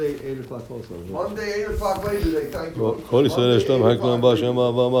8 o'clock also. Monday, 8 o'clock Labor Day. Thank you.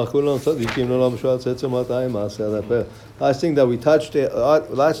 Last thing that we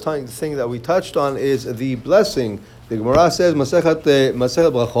touched on is the blessing. The Gemara says, Masechet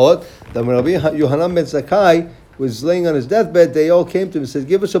Brachot, that when Rabbi Yohanan ben Zakkai was laying on his deathbed, they all came to him and said,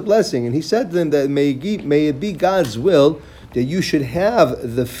 give us a blessing. And he said to them that may it be God's will that you should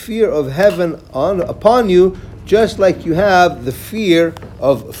have the fear of heaven upon you, just like you have the fear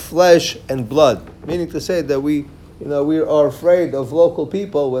of flesh and blood. Meaning to say that we are afraid of local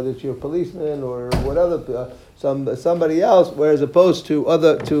people, whether it's your policeman or whatever, somebody else, whereas opposed to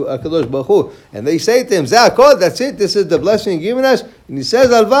Kadosh Baruch Hu. And they say to him, Zakot, that's it, this is the blessing given us. And he says,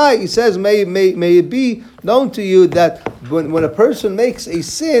 Alvai, he says, may it be known to you that when a person makes a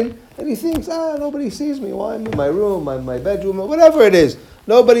sin, and he thinks, nobody sees me, why I'm in my room, my bedroom, or whatever it is,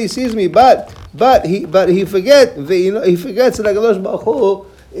 nobody sees me, but he forgets that Kadosh Baruch Hu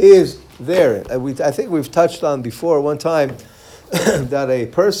is there. I think we've touched on before one time that a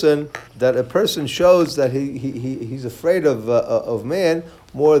person shows that he's afraid of man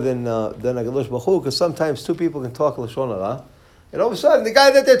more than Kadosh Baruch Hu, because sometimes two people can talk lashon hara, and all of a sudden the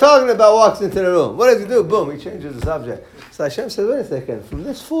guy that they're talking about walks into the room. What does he do? Boom! He changes the subject. So Hashem says, "Wait a second. From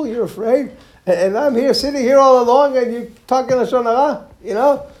this fool you're afraid, and I'm here sitting here all along, and you're talking lashon hara.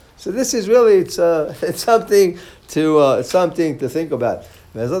 So this is really it's something to think about."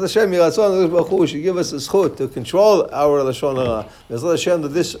 Me'ezrat Hashem, we should give us a zchut to control our lashon hara. Me'ezrat Hashem, that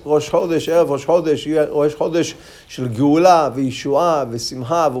this Rosh Chodesh, Erev Rosh Chodesh shel Geula v'Yeshua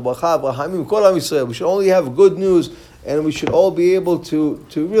v'Simcha v'Bracha v'Rachamim kol Am Yisrael. We should only have good news, and we should all be able to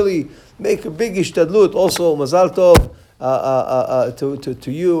really make a big ishtadlut. Also, Mazal Tov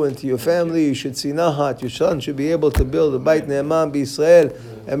to you and to your family. You should see Nahat. Your son should be able to build a Beit Ne'eman b'Yisrael.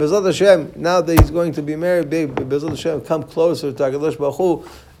 And Be'ezrat Hashem, now that he's going to be married, Be'ezrat Hashem, come closer to HaKadosh Baruch Hu,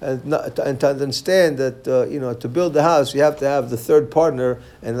 and to understand that to build the house you have to have the third partner,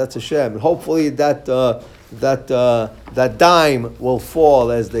 and that's Hashem. And hopefully that dime will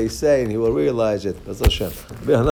fall, as they say, and he will realize it. Be'ezrat Hashem.